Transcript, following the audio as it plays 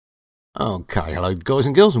Okay, hello guys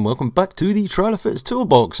and girls and welcome back to the Trailer Fits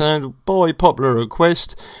Toolbox, and by popular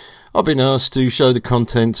request I've been asked to show the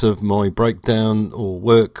contents of my breakdown or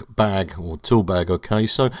work bag or tool bag. Okay,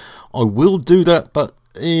 so I will do that, but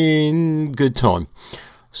in good time.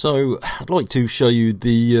 So I'd like to show you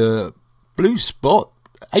the Blue Spot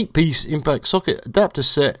 8-piece impact socket adapter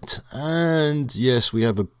set, and yes, we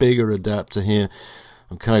have a bigger adapter here,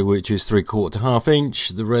 okay, which is 3/4 to 1/2 inch.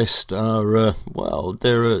 The rest are, well,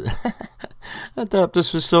 they're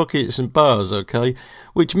adapters for sockets and bars, okay,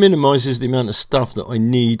 which minimises the amount of stuff that I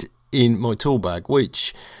need in my tool bag,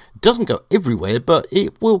 which doesn't go everywhere, but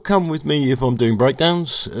it will come with me if I'm doing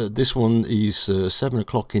breakdowns. This one is 7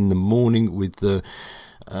 o'clock in the morning with a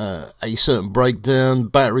certain breakdown.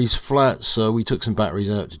 Battery's flat, so we took some batteries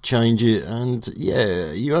out to change it, and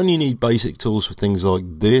yeah, you only need basic tools for things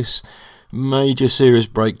like this. Major serious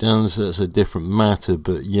breakdowns, that's a different matter,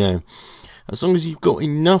 but yeah, as long as you've got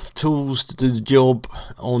enough tools to do the job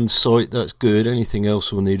on site, that's good. Anything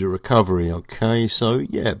else will need a recovery, okay? So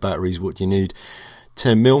yeah, batteries, what you need: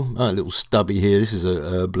 10mm, a little stubby here. This is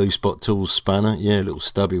a Blue Spot Tools spanner, yeah, a little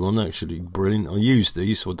stubby one, actually brilliant. I use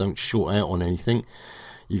these so I don't short out on anything.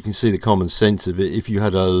 You can see the common sense of it. If you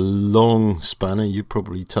had a long spanner, you'd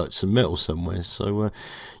probably touch some metal somewhere. So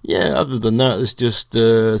yeah, other than that, it's just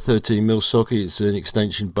 13mm sockets, an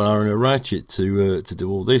extension bar and a ratchet to do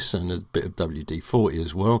all this, and a bit of WD-40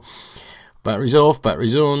 as well. Batteries off,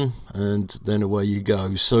 batteries on, and then away you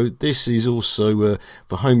go. So this is also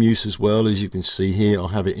for home use as well. As you can see here, I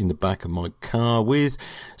have it in the back of my car with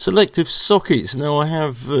selective sockets. Now I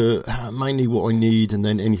have mainly what I need, and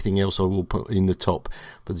then anything else I will put in the top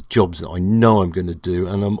for the jobs that I know I'm going to do,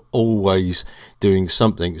 and I'm always doing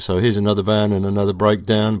something. So here's another van and another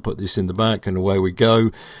breakdown. Put this in the back and away we go.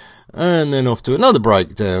 And then off to another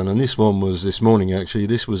breakdown, and this one was this morning actually.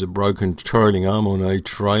 This was a broken trolling arm on a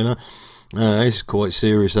trailer. It's quite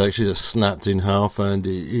serious actually. That's snapped in half and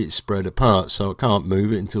it's spread apart, so I can't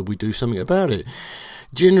move it until we do something about it.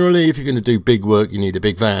 Generally, if you're going to do big work, you need a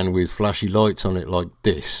big van with flashy lights on it like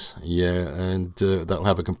this, yeah, and that'll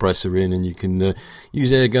have a compressor in, and you can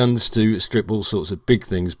use air guns to strip all sorts of big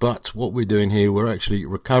things. But what we're doing here, we're actually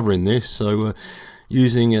recovering this, so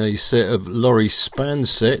using a set of lorry span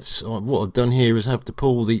sets. What I've done here is have to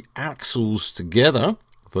pull the axles together,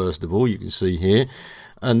 first of all, you can see here,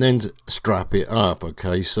 and then strap it up,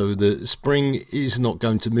 okay, so the spring is not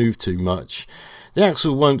going to move too much. The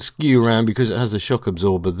axle won't skew around because it has a shock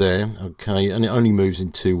absorber there, okay, and it only moves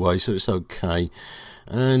in two ways, so it's okay.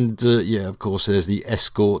 And yeah, of course, there's the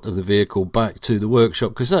escort of the vehicle back to the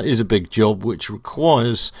workshop, because that is a big job which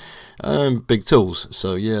requires big tools.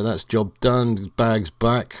 So yeah, that's job done. Bag's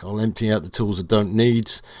back. I'll empty out the tools I don't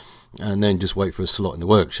need, and then just wait for a slot in the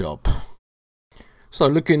workshop. So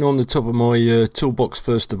looking on the top of my toolbox,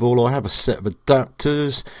 first of all, I have a set of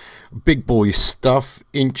adapters, big boy stuff,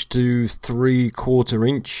 1 to 3/4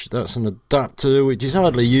 inch. That's an adapter which is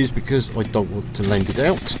hardly used because I don't want to lend it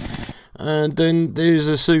out. And then there's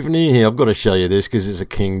a souvenir here. I've got to show you this because it's a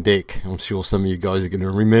King Dick. I'm sure some of you guys are going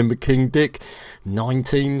to remember King Dick.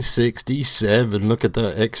 1967. Look at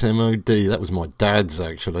that, XMOD. That was my dad's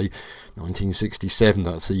actually. 1967.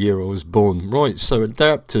 That's the year I was born. Right, so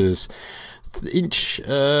adapters. 1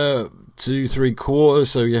 to 3/4,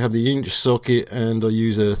 so you have the inch socket, and I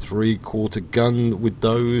use a 3/4 gun with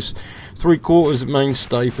those. 3/4 is a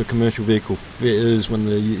mainstay for commercial vehicle fitters when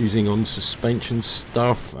they're using on suspension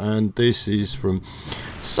stuff, and this is from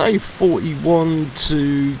say 41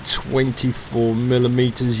 to 24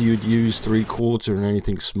 millimeters. You'd use 3/4, and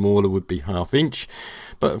anything smaller would be 1/2 inch.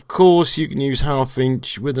 But of course you can use 1/2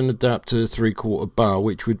 inch with an adapter 3/4 bar,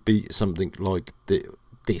 which would be something like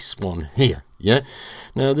this one here, yeah.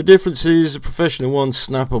 Now the difference is a professional one,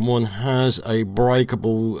 snap-on one, has a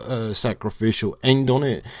breakable sacrificial end on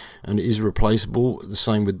it, and it is replaceable. The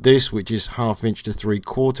same with this, which is 1/2 inch to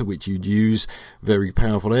 3/4, which you'd use very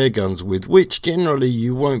powerful air guns with, which generally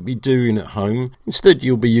you won't be doing at home. Instead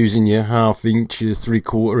you'll be using your 1/2 inch, your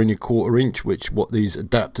 3/4 and your 1/4 inch, which what these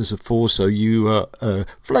adapters are for, so you are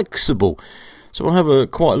flexible. So I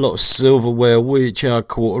have quite a lot of silverware, which are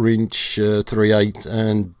 1/4 inch, 3/8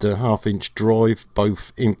 and 1/2 inch drive,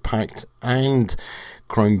 both impact and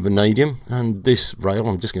chrome vanadium. And this rail,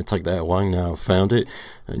 I'm just going to take that away now I've found it.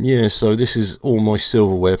 And yeah, so this is all my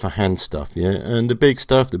silverware for hand stuff, yeah. And the big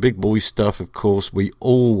stuff, the big boy stuff, of course, we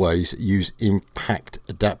always use impact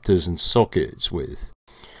adapters and sockets with.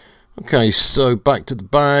 Okay, so back to the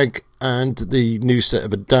bag. and the new set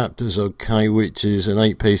of adapters, okay, which is an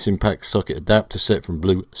 8-piece impact socket adapter set from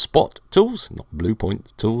Blue Spot Tools, not Blue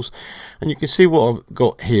Point Tools. And you can see what I've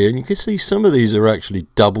got here, and you can see some of these are actually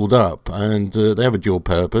doubled up, and they have a dual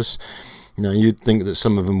purpose. Now, you'd think that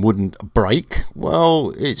some of them wouldn't break.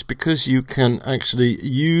 Well, it's because you can actually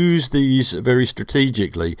use these very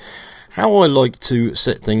strategically. How I like to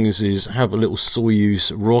set things is have a little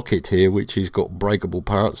Soyuz rocket here, which has got breakable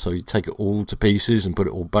parts, so you take it all to pieces and put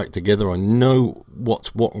it all back together. I know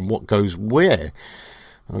what's what and what goes where.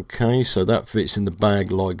 Okay, so that fits in the bag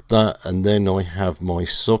like that, and then I have my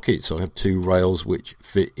sockets. I have 2 rails which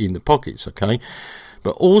fit in the pockets, okay.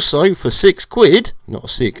 But also for £6, not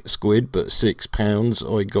 6 squid, but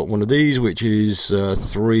 £6, I got one of these, which is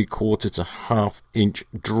 3/4 to 1/2 inch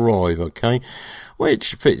drive, okay,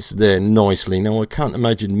 which fits there nicely. Now, I can't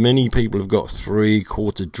imagine many people have got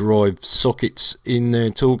 3/4 drive sockets in their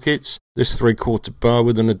toolkits. This 3/4 bar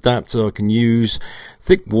with an adapter, I can use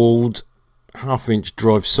thick-walled 1/2 inch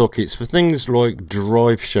drive sockets for things like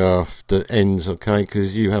drive shaft ends, okay,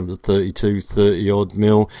 because you have the 30 odd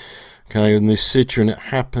mil. Okay, and this Citroen, it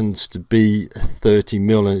happens to be 30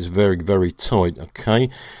 mil and it's very, very tight, okay.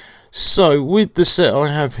 So with the set I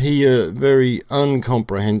have here, very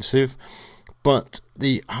uncomprehensive, but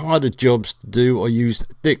the harder jobs to do, I use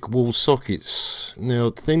thick wall sockets. Now,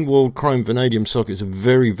 thin walled chrome vanadium sockets are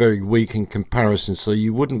very, very weak in comparison, so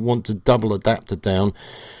you wouldn't want to double adapter down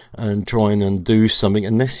and try and undo something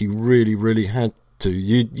unless you really, really had to.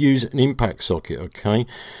 You'd use an impact socket, okay,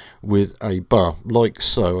 with a bar like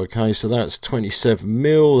so, okay. So that's 27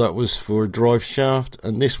 mil, that was for a drive shaft,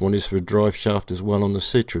 and this one is for a drive shaft as well on the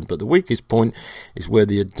Citroen. But the weakest point is where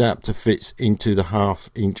the adapter fits into the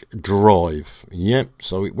 1/2 inch drive. Yep,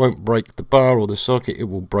 so it won't break the bar or the socket, it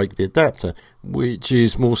will break the adapter, which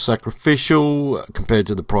is more sacrificial compared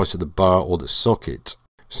to the price of the bar or the socket.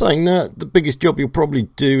 Saying that, the biggest job you'll probably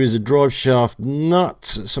do is a drive shaft nut,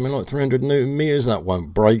 something like 300 Newton meters. That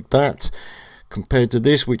won't break that, compared to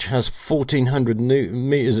this, which has 1400 Newton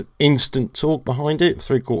meters of instant torque behind it.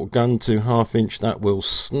 3/4 gun to 1/2 inch, that will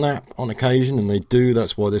snap on occasion, and they do.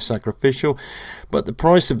 That's why they're sacrificial. But the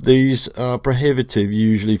price of these are prohibitive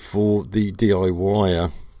usually for the DIYer.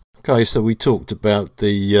 Okay, so we talked about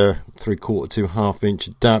the 3/4 to 1/2 inch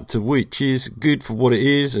adapter, which is good for what it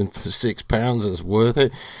is, and for £6 it's worth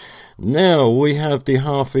it. Now we have the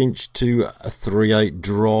 1/2 inch to a 3/8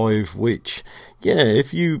 drive, which, yeah,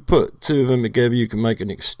 if you put 2 of them together you can make an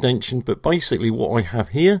extension. But basically what I have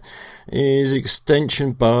here is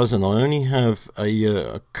extension bars, and I only have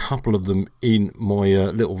a couple of them in my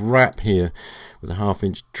little wrap here with a 1/2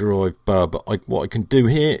 inch drive bar. But what I can do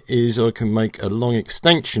here is I can make a long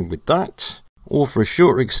extension with that, or for a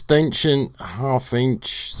shorter extension, 1/2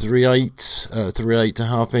 inch, 3/8 to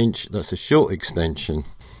 1/2 inch, that's a short extension.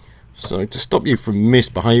 So to stop you from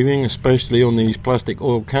misbehaving, especially on these plastic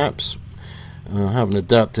oil caps, I have an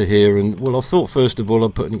adapter here, and well, I thought first of all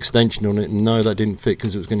I'd put an extension on it, and no, that didn't fit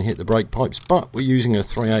because it was going to hit the brake pipes. But we're using a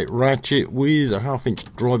 3/8 ratchet with a 1/2 inch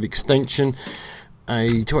drive extension,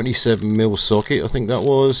 a 27 mil socket I think that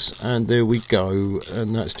was, and there we go.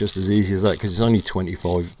 And that's just as easy as that, because it's only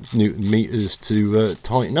 25 Newton meters to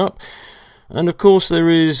tighten up. And of course there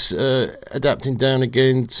is adapting down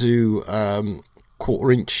again to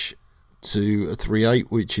 1/4 inch to a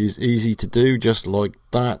 3/8, which is easy to do just like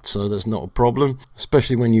that, so that's not a problem,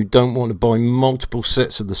 especially when you don't want to buy multiple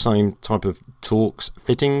sets of the same type of Torx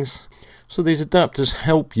fittings. So these adapters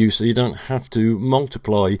help you so you don't have to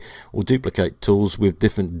multiply or duplicate tools with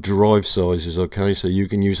different drive sizes, okay. So you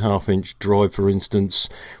can use 1/2 inch drive, for instance,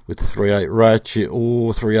 with 3/8 ratchet,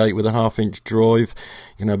 or 3/8 with a 1/2 inch drive.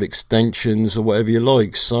 You can have extensions or whatever you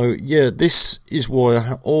like. So yeah, this is why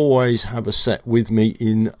I always have a set with me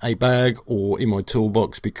in a bag or in my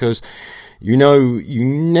toolbox, because you know you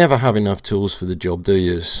never have enough tools for the job, do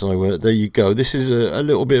you? So there you go. This is a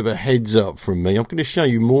little bit of a heads up from me. I'm going to show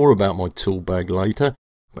you more about my tool bag later,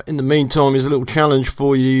 but in the meantime, here's a little challenge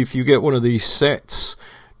for you. If you get one of these sets,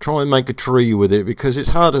 try and make a tree with it, because it's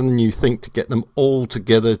harder than you think to get them all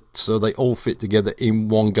together so they all fit together in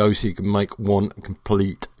one go, so you can make one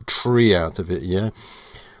complete tree out of it. Yeah,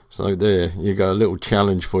 so there you go, a little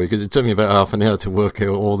challenge for you, because it took me about half an hour to work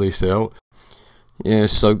out all this out. Yeah,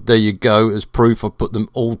 so there you go, as proof I put them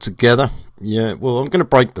all together. Yeah, well, I'm going to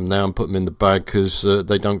break them now and put them in the bag, because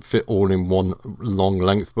they don't fit all in one long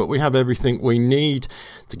length, but we have everything we need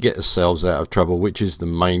to get ourselves out of trouble, which is the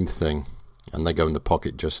main thing, and they go in the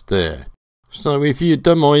pocket just there. So if you've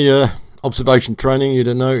done my observation training, you'd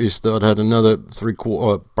have noticed that I'd had another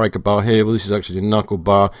 3/4 breaker bar here. Well, this is actually a knuckle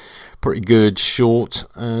bar, pretty good, short,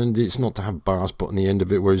 and it's not to have bar spot on the end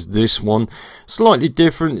of it, whereas this one, slightly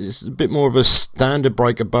different. It's a bit more of a standard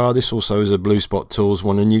breaker bar. This also is a Blue Spot Tools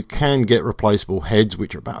one, and you can get replaceable heads,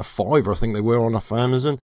 which are about a £5, I think they were on off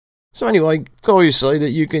Amazon. So anyway, guys say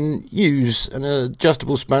that you can use an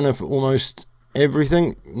adjustable spanner for almost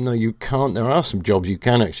everything. No, you can't. There are some jobs you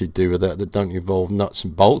can actually do with that don't involve nuts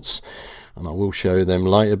and bolts, and I will show you them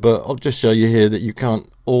later, but I'll just show you here that you can't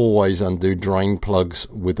always undo drain plugs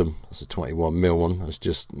with them. That's a 21mm one, that's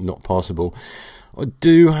just not possible. I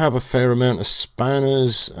do have a fair amount of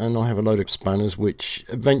spanners, and I have a load of spanners which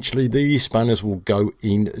eventually these spanners will go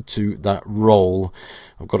into that roll.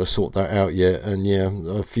 I've got to sort that out yet, and yeah,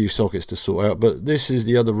 a few sockets to sort out, but this is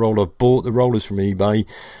the other roll I've bought. The roll is from eBay,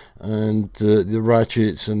 and the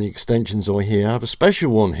ratchets and the extensions I have a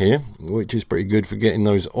special one here which is pretty good for getting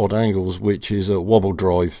those odd angles, which is a wobble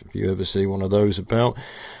drive, if you ever see one of those about.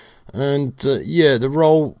 And yeah, the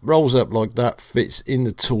rolls up like that, fits in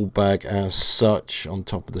the tool bag as such on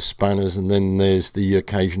top of the spanners, and then there's the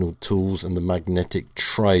occasional tools and the magnetic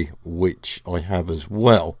tray which I have as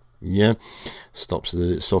well. Yeah, stops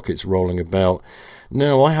the sockets rolling about.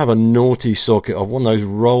 Now I have a naughty socket of one of those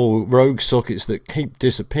rogue sockets that keep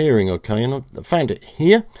disappearing, okay, and I found it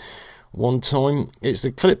here one time. It's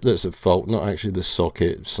the clip that's at fault, not actually the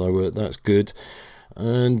socket, so that's good.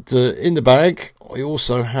 And in the bag I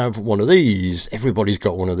also have one of these. Everybody's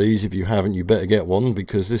got one of these. If you haven't, you better get one,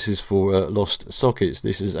 because this is for lost sockets.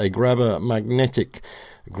 This is a grabber, magnetic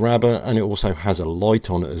grabber, and it also has a light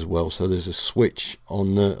on it as well, so there's a switch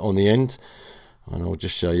on the end, and I'll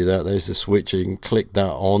just show you that. There's the switch. You can click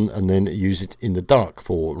that on and then use it in the dark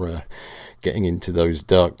for getting into those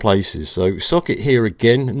dark places. So socket here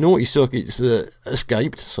again, naughty socket's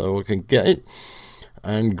escaped, so I can get it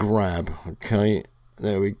and grab. Okay,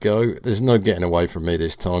 there we go. There's no getting away from me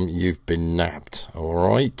this time. You've been napped.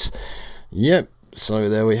 Alright, yep, so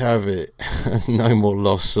there we have it. No more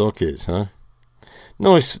lost sockets, huh?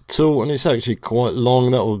 Nice tool, and it's actually quite long.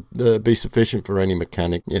 That'll be sufficient for any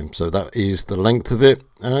mechanic. Yeah, so that is the length of it,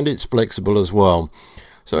 and it's flexible as well.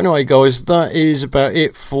 So anyway guys, that is about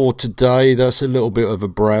it for today. That's a little bit of a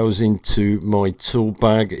browse into my tool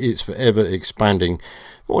bag. It's forever expanding.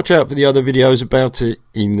 Watch out for the other videos about it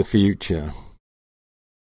in the future.